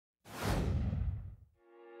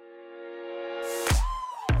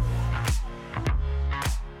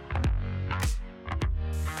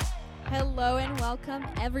welcome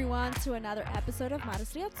everyone to another episode of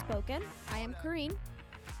Modestly Outspoken. I am Kareen.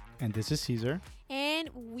 And this is Caesar. And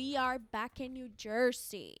we are back in New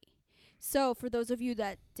Jersey. So, for those of you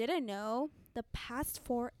that didn't know, the past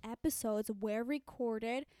 4 episodes were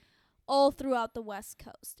recorded all throughout the West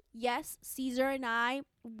Coast. Yes, Caesar and I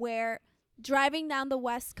were driving down the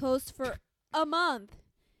West Coast for a month.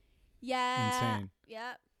 Yeah. Insane.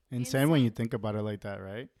 Yeah. Insane when you think about it like that,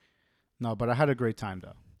 right? No, but I had a great time,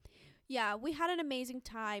 though. Yeah, we had an amazing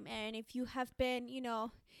time. And if you have been,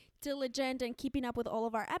 diligent and keeping up with all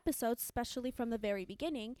of our episodes, especially from the very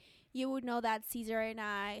beginning, you would know that Caesar and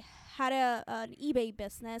I had an eBay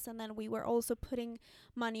business, and then we were also putting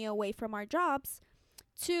money away from our jobs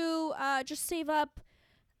to just save up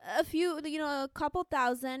a couple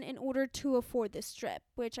thousand in order to afford this trip,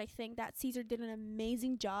 which I think that Caesar did an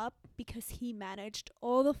amazing job because he managed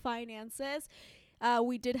all the finances.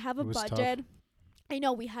 We did have a budget. Tough. I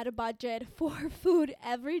know we had a budget for food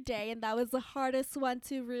every day, and that was the hardest one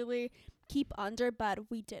to really keep under, but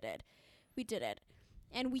we did it.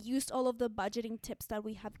 And we used all of the budgeting tips that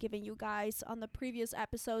we have given you guys on the previous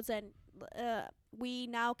episodes, and we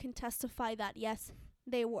now can testify that, yes,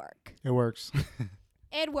 they work. It works.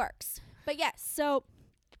 It works. But yes, so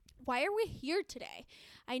why are we here today?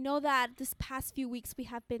 I know that this past few weeks we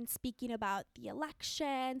have been speaking about the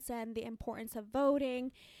elections and the importance of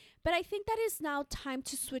voting, but I think that is now time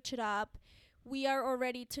to switch it up. We are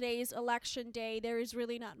already, today's election day. There is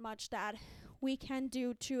really not much that we can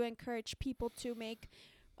do to encourage people to make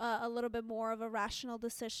a little bit more of a rational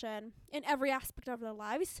decision in every aspect of their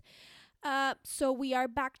lives. So we are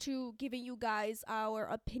back to giving you guys our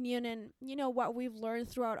opinion and, what we've learned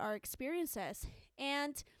throughout our experiences.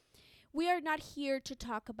 And we are not here to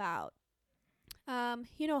talk about, how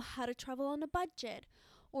to travel on a budget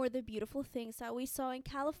or the beautiful things that we saw in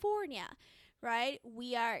California, right?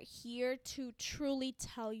 We are here to truly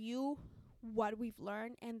tell you what we've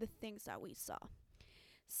learned and the things that we saw.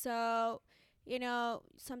 So,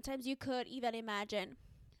 sometimes you could even imagine,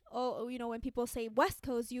 when people say West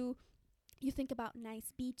Coast, you think about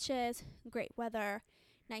nice beaches, great weather,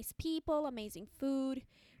 nice people, amazing food.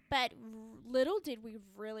 But little did we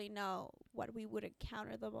really know what we would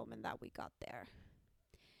encounter the moment that we got there.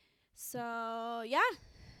 So, yeah.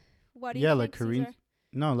 What do you think, like Kareen, Caesar?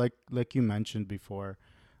 No, like you mentioned before,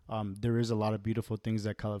 there is a lot of beautiful things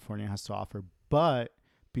that California has to offer. But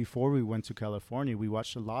before we went to California, we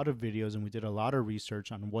watched a lot of videos and we did a lot of research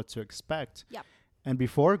on what to expect. Yep. And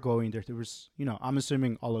before going there was, I'm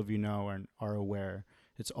assuming all of you know and are aware.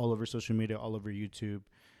 It's all over social media, all over YouTube.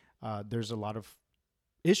 There's a lot of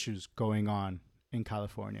issues going on in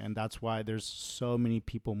California. And that's why there's so many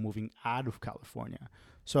people moving out of California.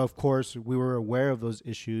 So, of course, we were aware of those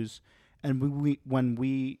issues. And when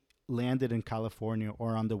we landed in California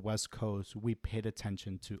or on the West Coast, we paid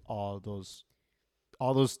attention to all those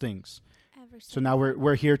things. So now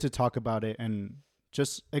we're here to talk about it and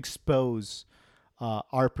just expose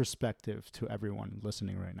our perspective to everyone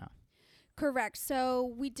listening right now. Correct.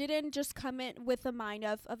 So we didn't just come in with a mind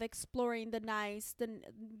of exploring the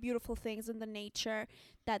beautiful things in the nature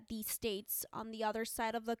that these states on the other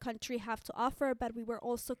side of the country have to offer, but we were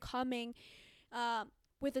also coming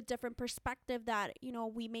with a different perspective that,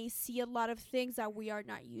 we may see a lot of things that we are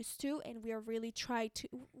not used to, and we are really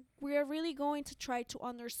going to try to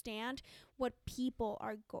understand what people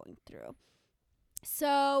are going through.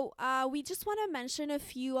 So we just want to mention a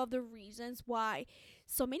few of the reasons why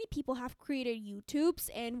so many people have created YouTubes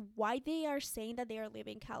and why they are saying that they are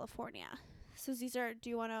living in California. So Caesar, do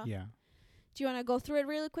you want to go through it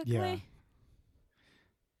really quickly?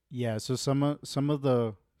 Yeah. So some of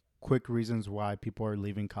the quick reasons why people are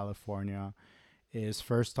leaving California is,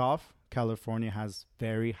 first off, California has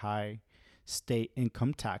very high state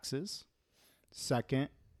income taxes. Second,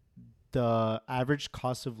 the average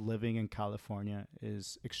cost of living in California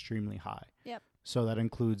is extremely high. Yep. So that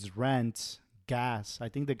includes rent, gas. I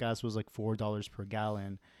think the gas was like $4 per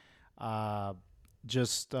gallon.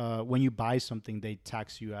 When you buy something, they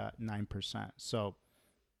tax you at 9%. So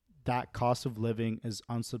that cost of living is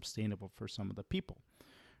unsustainable for some of the people,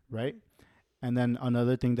 right? And then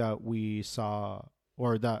another thing that we saw,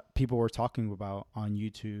 or that people were talking about on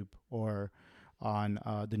YouTube or on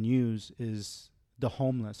the news, is the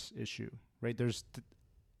homeless issue, right?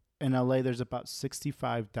 In LA, there's about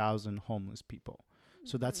 65,000 homeless people.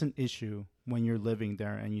 So that's an issue when you're living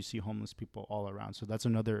there and you see homeless people all around. So that's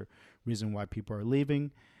another reason why people are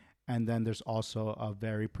leaving. And then there's also a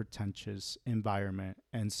very pretentious environment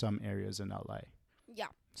in some areas in LA. Yeah.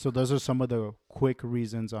 So those are some of the quick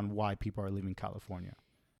reasons on why people are leaving California.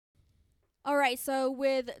 All right. right. So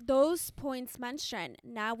with those points mentioned,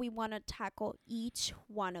 now we want to tackle each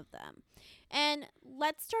one of them. And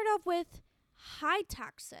let's start off with high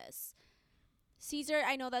taxes. Caesar,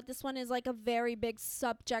 I know that this one is like a very big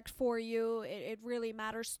subject for you. It really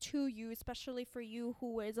matters to you, especially for you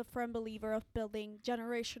who is a firm believer of building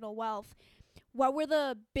generational wealth. What were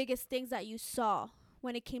the biggest things that you saw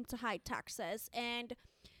when it came to high taxes? And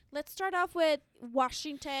let's start off with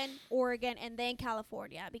Washington, Oregon, and then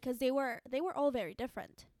California because they were all very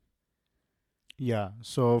different. Yeah.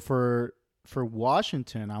 So for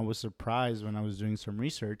Washington, I was surprised when I was doing some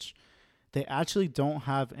research. They actually don't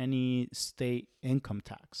have any state income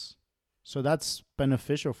tax. So that's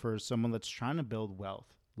beneficial for someone that's trying to build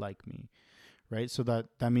wealth like me, right? So that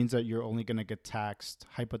means that you're only going to get taxed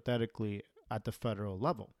hypothetically at the federal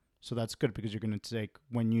level. So that's good because you're going to take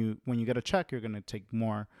when you get a check, you're going to take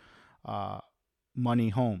more uh, money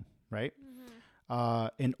home, right?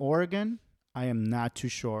 In Oregon, I am not too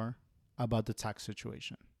sure about the tax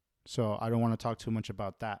situation. So I don't want to talk too much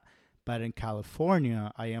about that. But in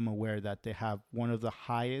California, I am aware that they have one of the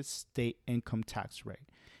highest state income tax rate.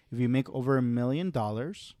 If you make over $1 million,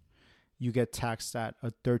 you get taxed at a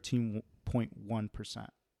 13.1%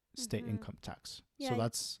 state income tax. Yeah. So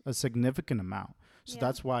that's a significant amount. So Yeah.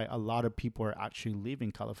 that's why a lot of people are actually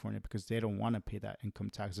leaving California because they don't want to pay that income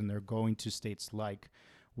tax. And they're going to states like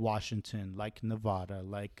Washington, like Nevada,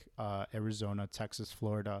 like Arizona, Texas,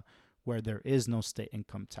 Florida, where there is no state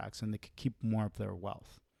income tax and they can keep more of their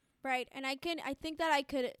wealth. Right. And I think that I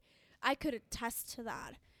could attest to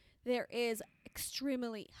that. There is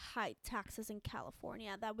extremely high taxes in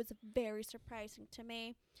California. That was very surprising to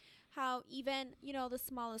me. How even, the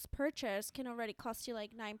smallest purchase can already cost you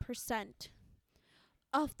like 9%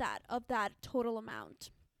 of that total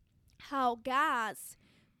amount. How gas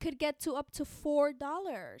could get to up to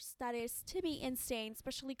 $4. That is to me insane,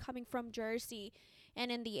 especially coming from Jersey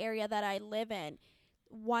and in the area that I live in.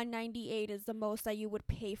 198 is the most that you would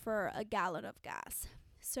pay for a gallon of gas.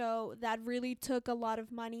 So that really took a lot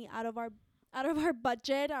of money out of our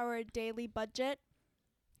budget, our daily budget.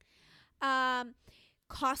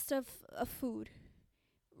 Cost of food,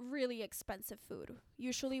 really expensive food.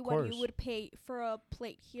 Usually Of what you course. would pay for a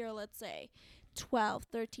plate here, let's say $12,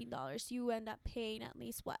 $13, you end up paying at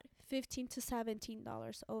least what, $15 to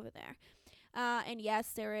 $17 over there. And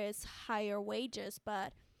yes, there is higher wages,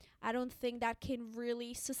 but I don't think that can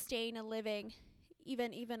really sustain a living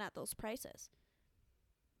even at those prices.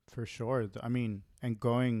 For sure. I mean, and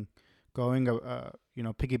piggybacking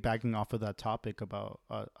off of that topic about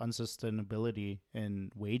unsustainability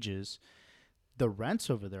in wages, the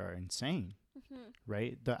rents over there are insane,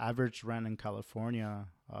 right? The average rent in California,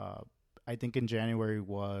 I think in January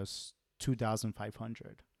was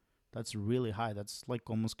 2,500. That's really high. That's like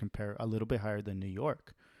almost compare a little bit higher than New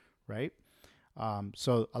York, right?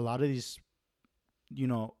 So a lot of these,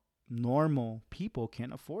 normal people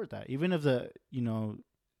can't afford that. Even if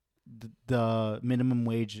the minimum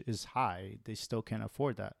wage is high, they still can't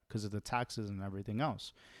afford that because of the taxes and everything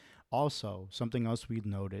else. Also, something else we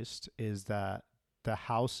noticed is that the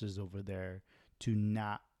houses over there do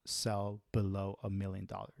not sell below $1 million.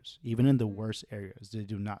 Even in the worst areas, they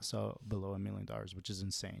do not sell below $1 million, which is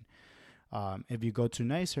insane. If you go to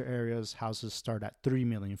nicer areas, houses start at $3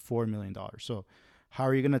 million, $4 million. So how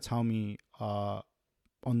are you going to tell me a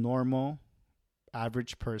normal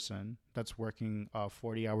average person that's working a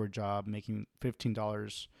 40-hour job making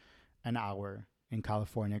 $15 an hour in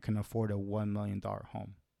California can afford a $1 million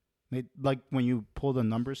home? Like when you pull the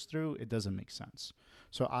numbers through, it doesn't make sense.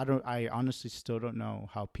 So I honestly still don't know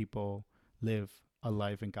how people live a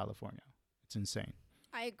life in California. It's insane.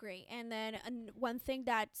 I agree. And then one thing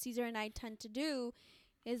that Caesar and I tend to do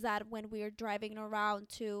is that when we're driving around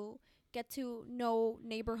to get to know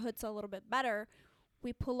neighborhoods a little bit better,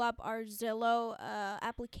 we pull up our Zillow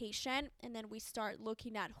application and then we start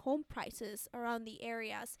looking at home prices around the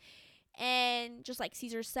areas. And just like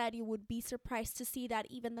Caesar said, you would be surprised to see that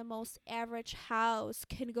even the most average house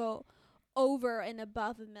can go over and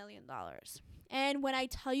above $1 million. And when I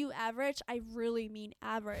tell you average, I really mean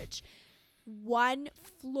average. One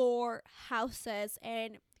floor houses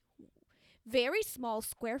and very small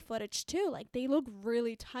square footage too. Like they look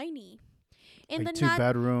really tiny. In Like the two not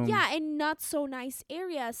bedroom. yeah, in not so nice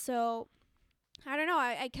areas. So I don't know.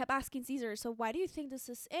 I kept asking Caesar, so why do you think this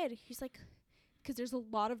is it? He's like, because there's a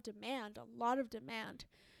lot of demand,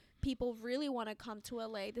 People really want to come to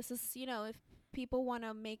LA. This is, if people want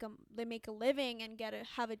to make a living and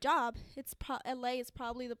have a job, LA is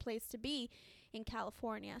probably the place to be in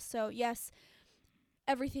California. So yes,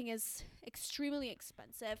 everything is extremely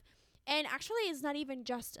expensive. And actually, it's not even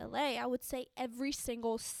just LA. I would say every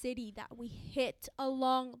single city that we hit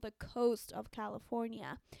along the coast of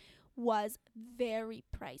California was very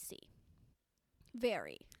pricey.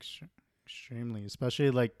 Very. Extremely,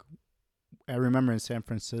 especially like I remember in San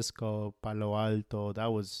Francisco, Palo Alto,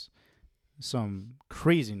 that was some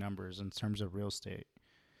crazy numbers in terms of real estate.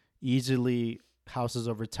 Easily houses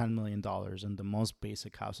over $10 million and the most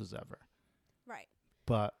basic houses ever. Right.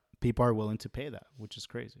 But people are willing to pay that, which is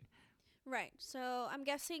crazy. Right. So I'm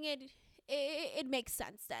guessing it makes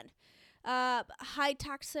sense then. High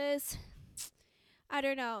taxes. I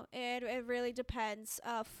don't know. It really depends.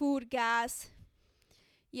 Food, gas.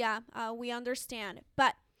 Yeah, we understand.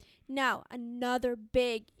 But now another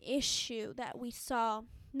big issue that we saw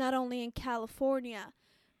not only in California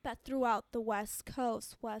but throughout the West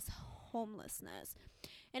Coast was homelessness.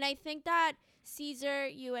 And I think that Caesar,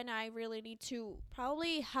 you and I really need to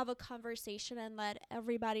probably have a conversation and let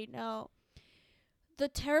everybody know the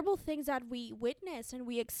terrible things that we witnessed and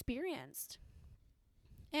we experienced.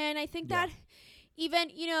 And I think Yeah. that even,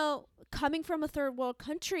 coming from a third world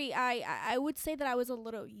country, I would say that I was a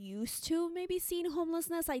little used to maybe seeing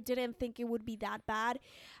homelessness. I didn't think it would be that bad.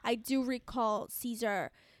 I do recall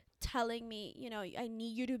Caesar telling me, I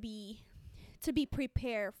need you to be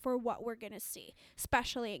prepared for what we're going to see,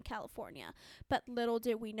 especially in California. But little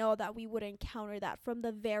did we know that we would encounter that from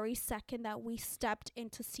the very second that we stepped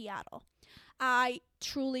into Seattle. I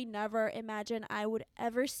truly never imagined I would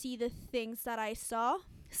ever see the things that I saw,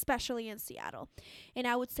 especially in Seattle. And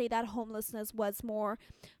I would say that homelessness was more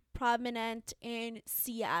prominent in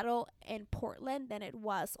Seattle and Portland than it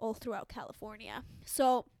was all throughout California.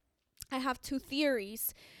 So I have two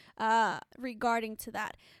theories regarding to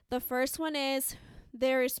that. The first one is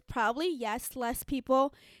there is probably, yes, less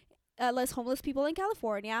homeless people in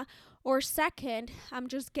California. Or second, I'm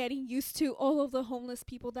just getting used to all of the homeless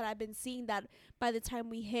people that I've been seeing, that by the time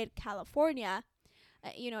we hit California,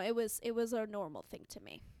 it was a normal thing to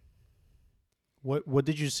me. What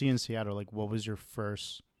did you see in Seattle? Like, what was your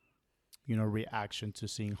first, reaction to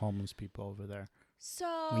seeing homeless people over there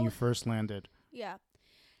when you So, first landed? yeah.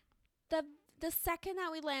 The the second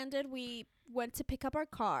that we landed, we went to pick up our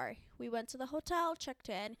car. We went to the hotel, checked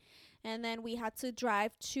in, and then we had to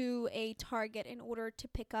drive to a Target in order to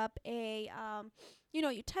pick up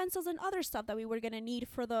utensils and other stuff that we were going to need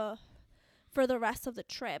for the rest of the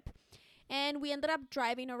trip. And we ended up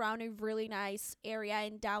driving around a really nice area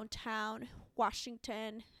in downtown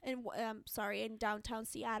Washington, in downtown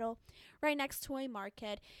Seattle, right next to a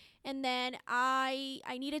market. And then I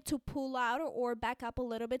needed to pull out or back up a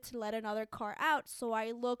little bit to let another car out. So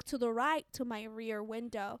I looked to the right to my rear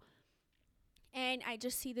window, and I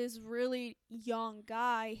just see this really young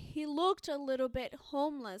guy. He looked a little bit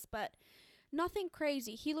homeless, but nothing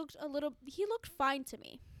crazy. He looked fine to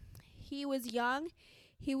me. He was young.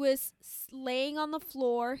 He was laying on the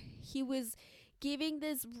floor. He was giving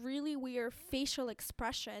this really weird facial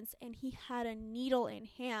expressions, and he had a needle in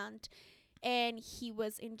hand, and he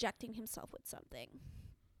was injecting himself with something.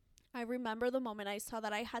 I remember the moment I saw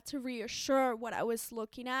that, I had to reassure what I was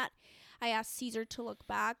looking at. I asked Caesar to look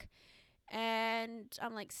back, and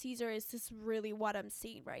I'm like, Caesar, is this really what I'm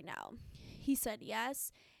seeing right now? He said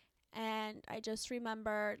yes. And I just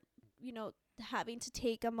remember, having to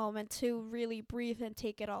take a moment to really breathe and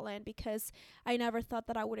take it all in, because I never thought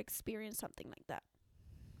that I would experience something like that.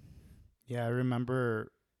 Yeah, I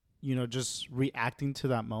remember, just reacting to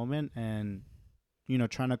that moment and,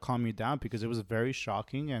 trying to calm you down because it was very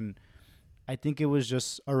shocking. And I think it was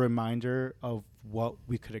just a reminder of what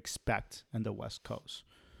we could expect in the West Coast.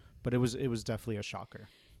 But it was definitely a shocker.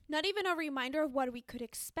 Not even a reminder of what we could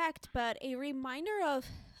expect, but a reminder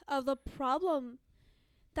of the problem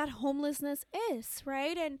that homelessness is,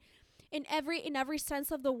 right? And in every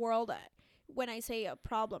sense of the world, when I say a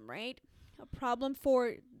problem, right? A problem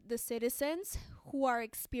for the citizens who are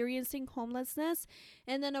experiencing homelessness,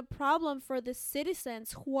 and then a problem for the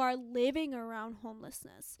citizens who are living around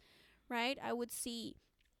homelessness, right? I would see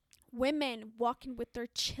women walking with their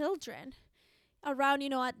children around,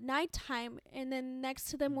 at nighttime, and then next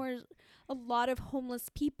to them were a lot of homeless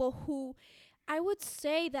people who I would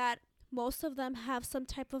say that most of them have some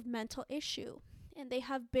type of mental issue, and they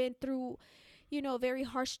have been through, very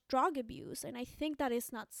harsh drug abuse. And I think that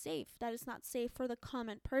is not safe. That is not safe for the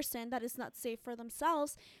common person. That is not safe for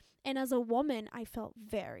themselves. And as a woman, I felt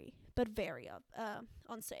very, but very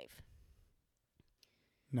unsafe.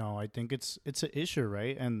 No, I think it's an issue,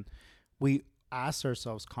 right? And we ask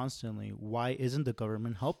ourselves constantly, why isn't the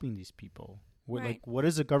government helping these people? Right. What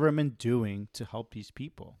is the government doing to help these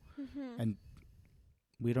people? Mm-hmm. And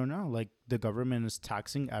we don't know. Like, the government is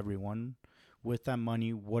taxing everyone. with that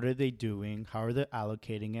money, what are they doing? How are they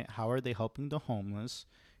allocating it? How are they helping the homeless?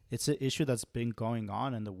 It's an issue that's been going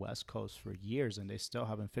on in the West Coast for years, and they still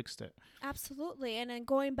haven't fixed it. Absolutely. And then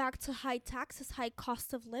going back to high taxes, high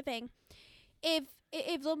cost of living, if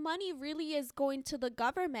the money really is going to the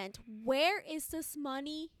government, where is this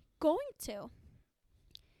money going to?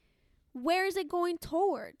 Where is it going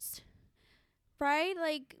towards? Right?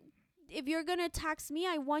 Like, if you're going to tax me,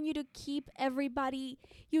 I want you to keep everybody,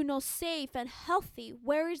 safe and healthy.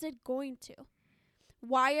 Where is it going to?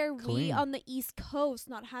 Why are we Clean. on the East Coast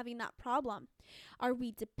not having that problem? Are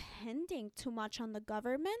we depending too much on the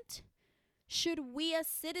government? Should we as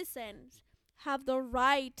citizens have the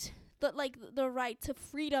right, the right to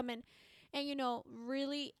freedom and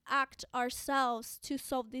really act ourselves to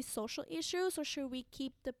solve these social issues, or should we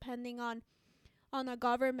keep depending on a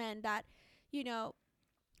government that,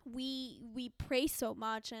 we praise so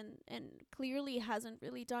much and clearly hasn't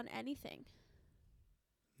really done anything?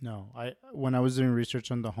 No, when I was doing research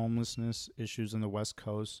on the homelessness issues in the West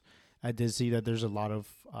Coast, I did see that there's a lot of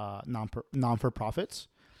non for profits,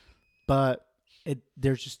 but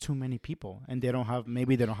there's just too many people, and they don't have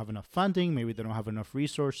enough funding, maybe they don't have enough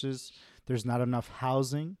resources. There's not enough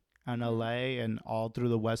housing in LA and all through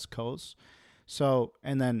the West Coast. So,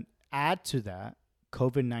 and then add to that,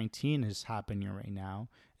 COVID-19 is happening right now,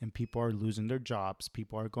 and people are losing their jobs.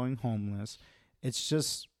 People are going homeless. It's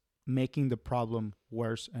just making the problem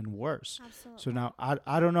worse and worse. Absolutely. So now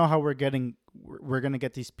I don't know how we're going to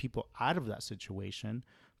get these people out of that situation,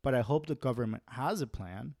 but I hope the government has a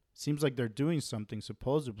plan. Seems like they're doing something,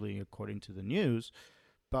 supposedly, according to the news,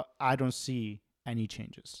 but I don't see any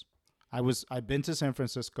changes. I've been to San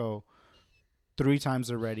Francisco 3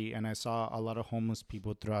 times already, and I saw a lot of homeless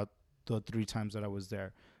people throughout the 3 times that I was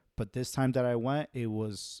there. But this time that I went, it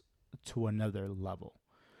was to another level,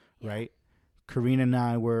 right? Karina and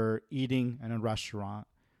I were eating in a restaurant,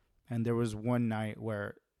 and there was one night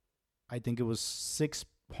where I think it was 6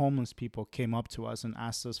 homeless people came up to us and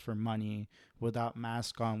asked us for money without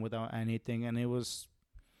mask on, without anything. And it was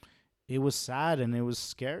sad, and it was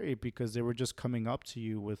scary because they were just coming up to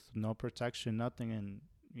you with no protection, nothing. And,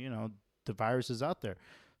 the virus is out there.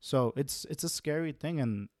 So it's a scary thing.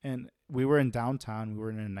 And we were in downtown. We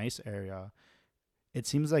were in a nice area. It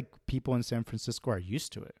seems like people in San Francisco are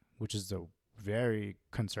used to it, which is very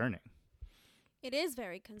concerning. It is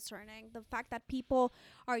very concerning. The fact that people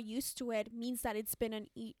are used to it means that it's been an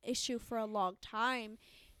issue for a long time.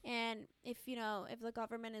 And if the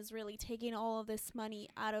government is really taking all of this money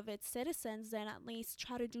out of its citizens, then at least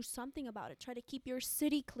try to do something about it. Try to keep your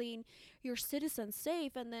city clean, your citizens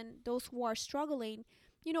safe, and then those who are struggling,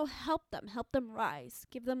 help them rise.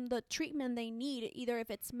 Give them the treatment they need, either if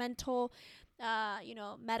it's mental,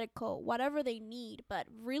 medical, whatever they need, but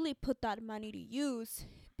really put that money to use,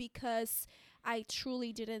 because I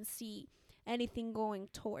truly didn't see anything going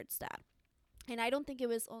towards that. And I don't think it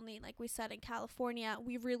was only, like we said, in California.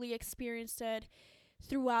 We really experienced it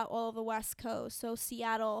throughout all of the West Coast. So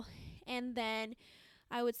Seattle. And then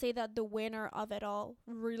I would say that the winner of it all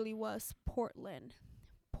really was Portland.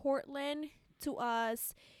 Portland, to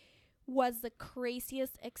us, was the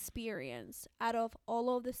craziest experience out of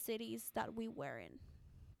all of the cities that we were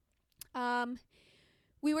in.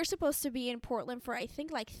 We were supposed to be in Portland for, I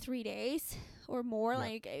think, like 3 days or more.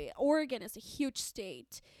 Oregon is a huge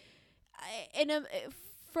state.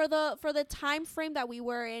 For the time frame that we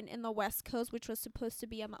were in the West Coast, which was supposed to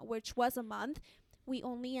be a month, we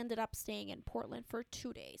only ended up staying in Portland for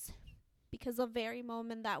 2 days, because the very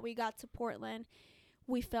moment that we got to Portland,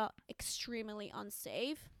 we felt extremely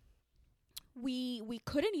unsafe. We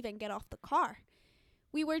couldn't even get off the car.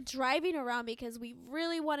 We were driving around because we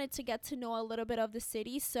really wanted to get to know a little bit of the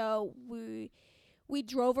city, so we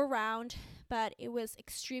drove around, but it was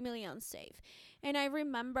extremely unsafe. And I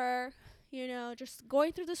remember, just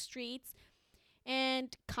going through the streets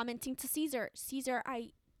and commenting to Caesar,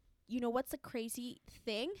 what's the crazy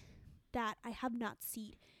thing? That I have not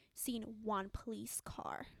seen one police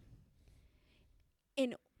car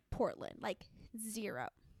in Portland, like 0.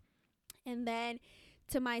 And then,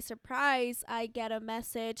 to my surprise, I get a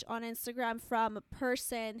message on Instagram from a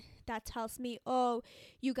person that tells me, oh,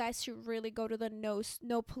 you guys should really go to the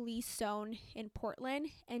no police zone in Portland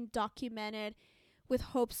and document it, with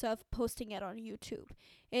hopes of posting it on YouTube.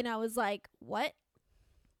 And I was like, what?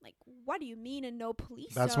 Like, what do you mean a no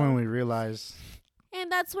police zone? That's when we realized.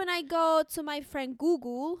 And that's when I go to my friend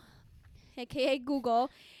Google, aka Google,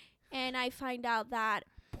 and I find out that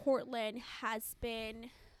Portland has been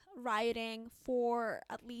rioting for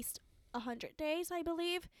at least 100 days, I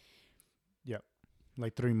believe. Yep.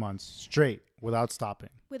 Like 3 months straight without stopping.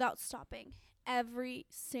 every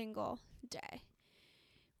single day.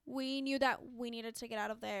 We knew that we needed to get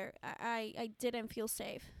out of there. I didn't feel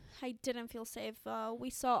safe. I didn't feel safe. We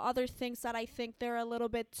saw other things that I think they're a little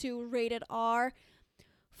bit too rated R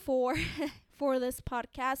for for this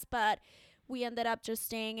podcast, but we ended up just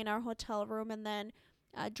staying in our hotel room and then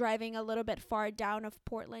driving a little bit far down of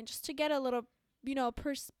Portland just to get a little,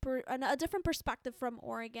 a different perspective from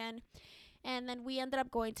Oregon. And then we ended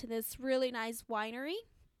up going to this really nice winery,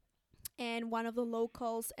 and one of the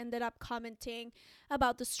locals ended up commenting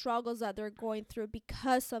about the struggles that they're going through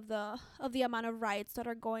because of the amount of riots that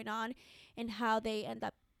are going on and how they end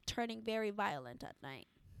up turning very violent at night.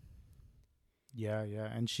 Yeah, yeah.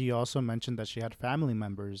 And she also mentioned that she had family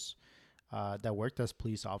members that worked as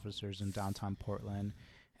police officers in downtown Portland.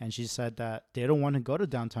 And she said that they don't want to go to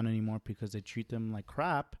downtown anymore because they treat them like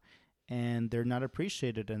crap and they're not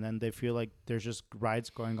appreciated. And then they feel like there's just riots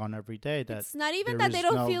going on every day. That it's not even that they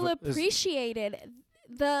don't feel appreciated.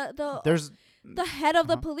 The head of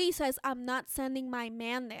the police says, "I'm not sending my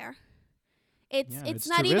man there." It's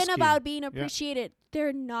not even risky. About being appreciated.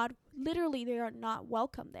 Yeah. They are not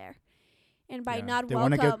welcome there. And by not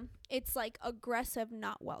welcome, it's like aggressive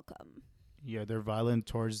not welcome. Yeah, they're violent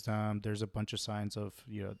towards them. There's a bunch of signs of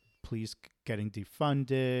police getting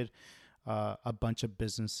defunded. A bunch of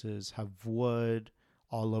businesses have wood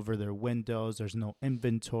all over their windows. There's no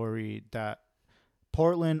inventory. That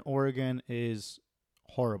Portland, Oregon is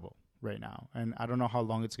horrible right now. And I don't know how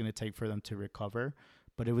long it's going to take for them to recover,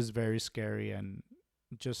 but it was very scary. And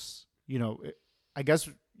just, I guess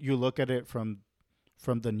you look at it from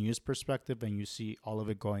the news perspective and you see all of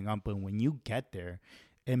it going on. But when you get there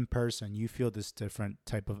in person, you feel this different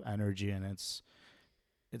type of energy, and it's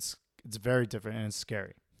very different, and it's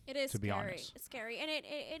scary. It is scary. It's scary.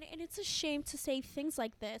 And it's a shame to say things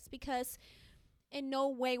like this because in no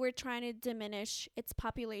way we're trying to diminish its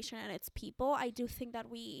population and its people. I do think that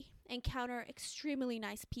we encounter extremely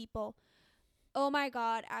nice people. Oh my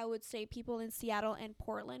God, I would say people in Seattle and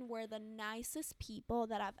Portland were the nicest people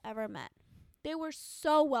that I've ever met. They were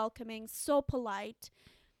so welcoming, so polite.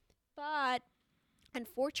 But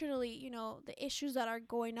unfortunately, the issues that are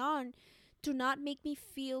going on do not make me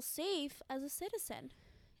feel safe as a citizen.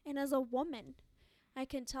 And as a woman, I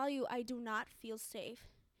can tell you I do not feel safe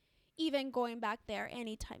even going back there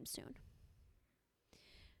anytime soon.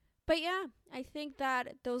 But yeah, I think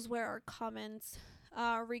that those were our comments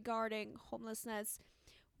regarding homelessness.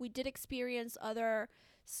 We did experience other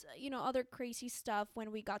crazy stuff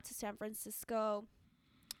when we got to San Francisco.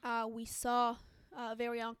 We saw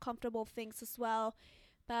very uncomfortable things as well.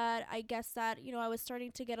 But I guess that, I was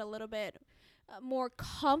starting to get a little bit more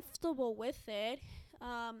comfortable with it.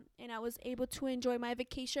 And I was able to enjoy my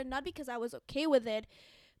vacation, not because I was okay with it,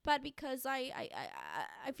 but because I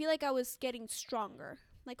feel like I was getting stronger.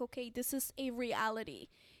 Like, okay, this is a reality.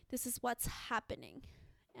 This is what's happening.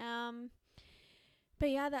 But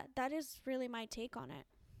yeah, that is really my take on it.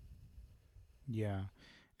 Yeah.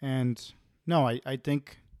 And no, I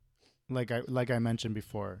think like I mentioned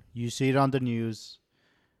before, you see it on the news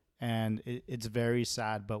and it's very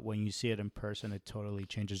sad, but when you see it in person, it totally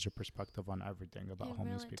changes your perspective on everything about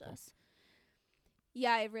homeless people. Does.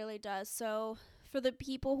 Yeah, it really does. So for the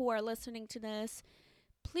people who are listening to this,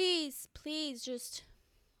 please just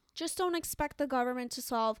don't expect the government to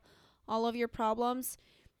solve all of your problems.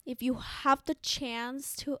 If you have the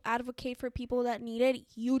chance to advocate for people that need it,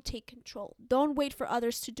 you take control. Don't wait for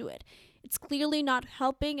others to do it. It's clearly not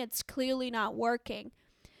helping. It's clearly not working.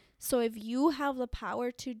 So if you have the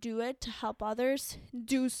power to do it, to help others,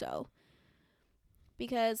 do so.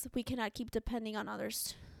 Because we cannot keep depending on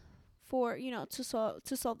others for, to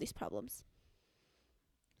solve these problems.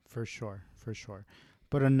 For sure.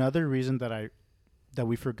 But another reason that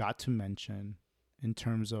we forgot to mention in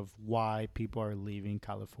terms of why people are leaving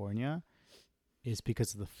California is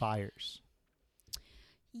because of the fires.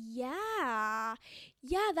 Yeah,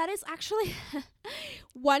 that is actually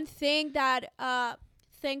one thing that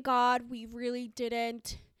thank God we really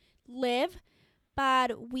didn't live,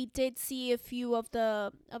 but we did see a few of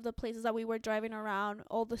the places that we were driving around,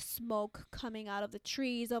 all the smoke coming out of the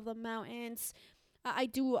trees, of the mountains.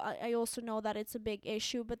 I also know that it's a big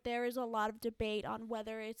issue, but there is a lot of debate on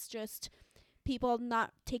whether it's just people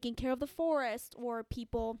not taking care of the forest or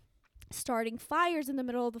people starting fires in the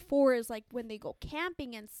middle of the forest, like when they go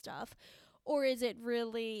camping and stuff, or is it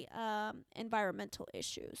really environmental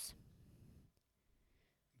issues?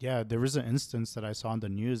 Yeah, there was an instance that I saw on the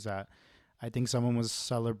news that I think someone was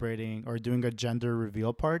celebrating or doing a gender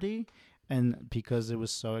reveal party, and because it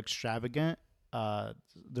was so extravagant,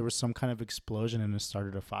 there was some kind of explosion and it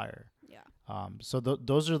started a fire. Yeah. So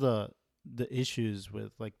those are the the issues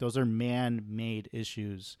with, like, those are man-made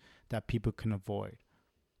issues that people can avoid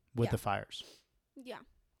with Yeah. the fires. Yeah.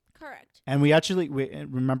 Correct. And we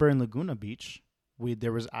remember in Laguna Beach,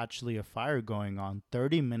 there was actually a fire going on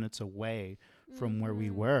 30 minutes away from where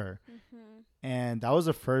we were. Mm-hmm. And that was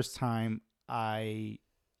the first time I,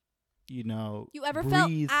 You ever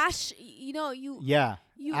breathed. felt ash? You Yeah.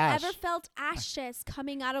 you Ash. ever felt ashes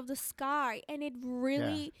coming out of the sky, and it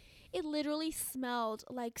literally smelled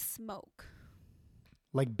like smoke.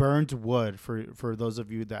 Like burnt wood, for those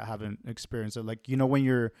of you that haven't experienced it. Like, when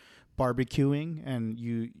you're barbecuing and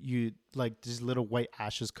you like these little white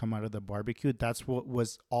ashes come out of the barbecue, that's what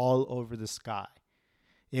was all over the sky.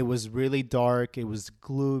 It was really dark. It was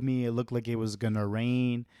gloomy. It looked like it was going to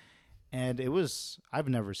rain. And I've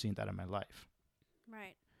never seen that in my life.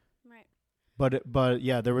 Right. Right. But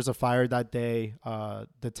yeah, there was a fire that day.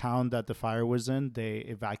 The town that the fire was in, they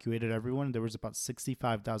evacuated everyone. There was about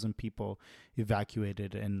 65,000 people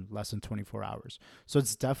evacuated in less than 24 hours. So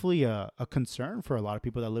it's definitely a concern for a lot of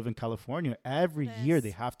people that live in California. Every year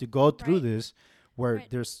they have to go through this, where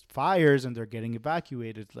there's fires and they're getting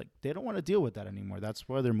evacuated. Like, they don't want to deal with that anymore. That's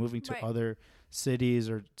why they're moving to other cities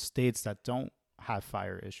or states that don't have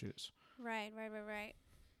fire issues. Right.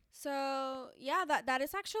 So, yeah, that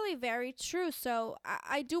is actually very true. So,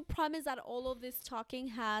 I do promise that all of this talking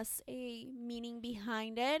has a meaning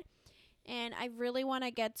behind it. And I really want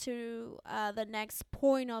to get to the next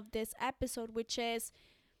point of this episode, which is,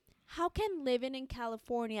 how can living in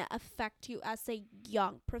California affect you as a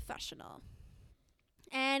young professional?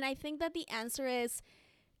 And I think that the answer is,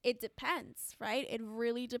 it depends, right? It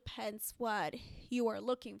really depends what you are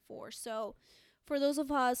looking for. So, for those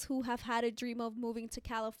of us who have had a dream of moving to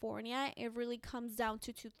California, it really comes down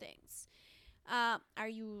to two things. Are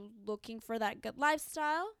you looking for that good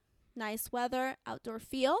lifestyle, nice weather, outdoor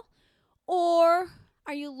feel? Or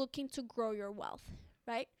are you looking to grow your wealth,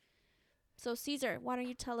 right? So, Cesar, why don't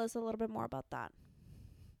you tell us a little bit more about that?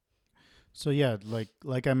 So yeah,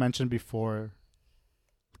 like I mentioned before,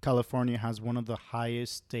 California has one of the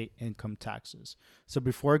highest state income taxes. So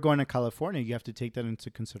before going to California, you have to take that into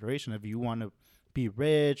consideration. If you want to be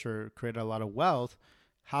rich or create a lot of wealth,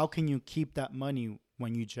 how can you keep that money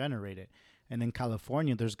when you generate it? And in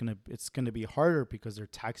California, it's gonna be harder because they're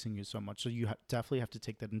taxing you so much. So you definitely have to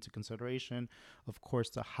take that into consideration. Of course,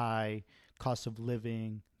 the high cost of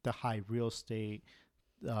living, the high real estate.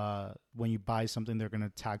 When you buy something, they're gonna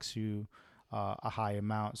tax you a high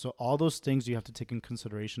amount. So all those things you have to take in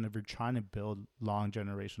consideration if you're trying to build long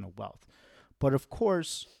generational wealth. But of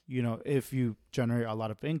course, if you generate a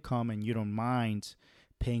lot of income and you don't mind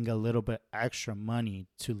paying a little bit extra money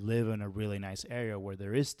to live in a really nice area where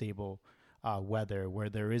there is stable weather, where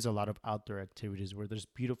there is a lot of outdoor activities, where there's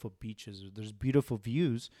beautiful beaches, where there's beautiful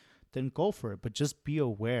views, then go for it. But just be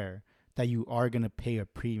aware that you are going to pay a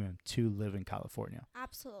premium to live in California.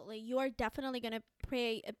 Absolutely. You are definitely going to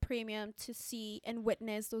pay a premium to see and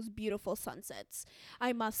witness those beautiful sunsets.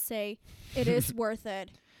 I must say, it is worth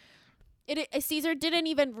it. Cesar didn't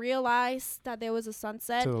even realize that there was a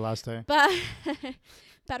sunset. To the last day. But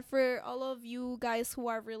but for all of you guys who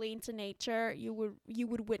are really into nature, you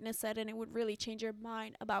would witness it, and it would really change your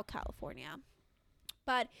mind about California.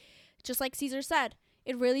 But just like Cesar said,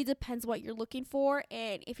 it really depends what you're looking for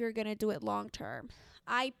and if you're going to do it long term.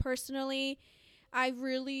 I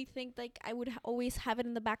really think like I would always have it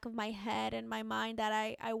in the back of my head and my mind that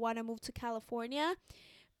I want to move to California.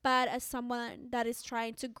 But as someone that is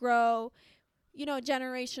trying to grow,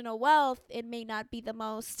 generational wealth, it may not be the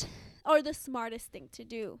most or the smartest thing to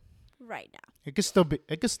do right now. It could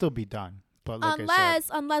still be done. But like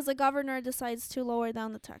unless the governor decides to lower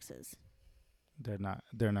down the taxes. They're not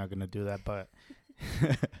going to do that, but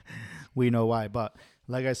we know why. But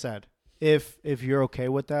like I said, if you're okay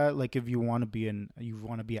with that, like if you want to be an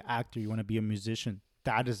actor, you want to be a musician,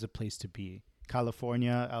 that is the place to be.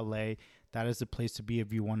 California, LA, that is the place to be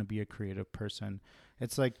if you want to be a creative person.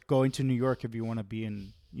 It's like going to New York if you want to be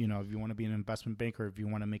if you want to be an investment banker, if you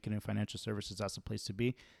want to make it in financial services, that's the place to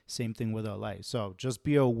be. Same thing with LA. So just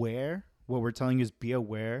be aware. What we're telling you is be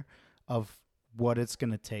aware of what it's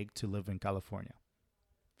going to take to live in California.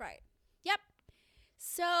 Right. Yep.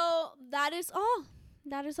 So that is all.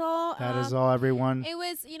 That is all, everyone. It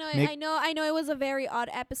was, I know it was a very odd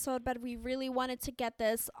episode, but we really wanted to get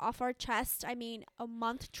this off our chest. I mean, a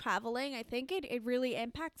month traveling, I think it really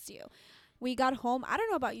impacts you. We got home. I don't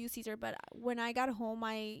know about you, Cesar, but when I got home,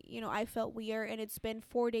 I felt weird, and it's been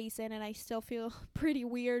 4 days in, and I still feel pretty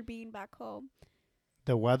weird being back home.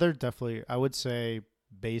 The weather, definitely, I would say,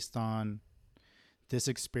 based on this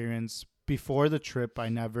experience, before the trip, I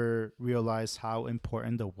never realized how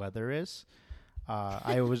important the weather is.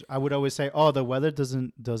 I would always say, oh, the weather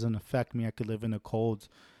doesn't affect me. I could live in the cold.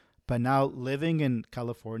 But now living in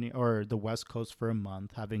California or the West Coast for a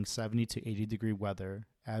month, having 70 to 80 degree weather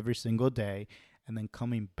every single day, and then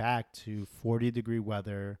coming back to 40-degree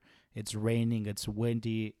weather, it's raining, it's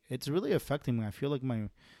windy. It's really affecting me. I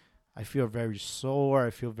feel very sore.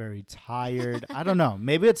 I feel very tired. I don't know.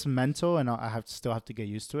 Maybe it's mental, and I still have to get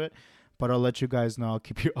used to it. But I'll let you guys know. I'll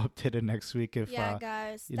keep you updated next week if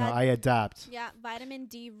guys, I adapt. Yeah, vitamin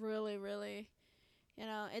D really, really,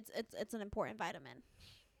 it's an important vitamin.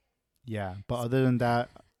 Yeah, but other than that,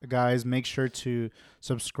 guys, make sure to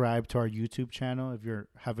subscribe to our YouTube channel if you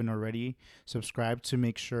haven't already. Subscribe to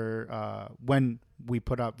make sure when we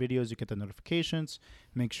put out videos, you get the notifications.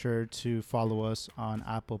 Make sure to follow us on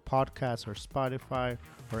Apple Podcasts or Spotify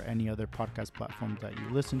or any other podcast platform that you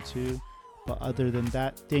listen to. But other than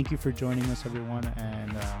that, thank you for joining us, everyone,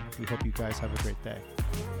 and we hope you guys have a great day.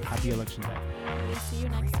 Happy Election Day. We'll see you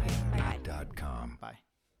next week. Bye. Bye.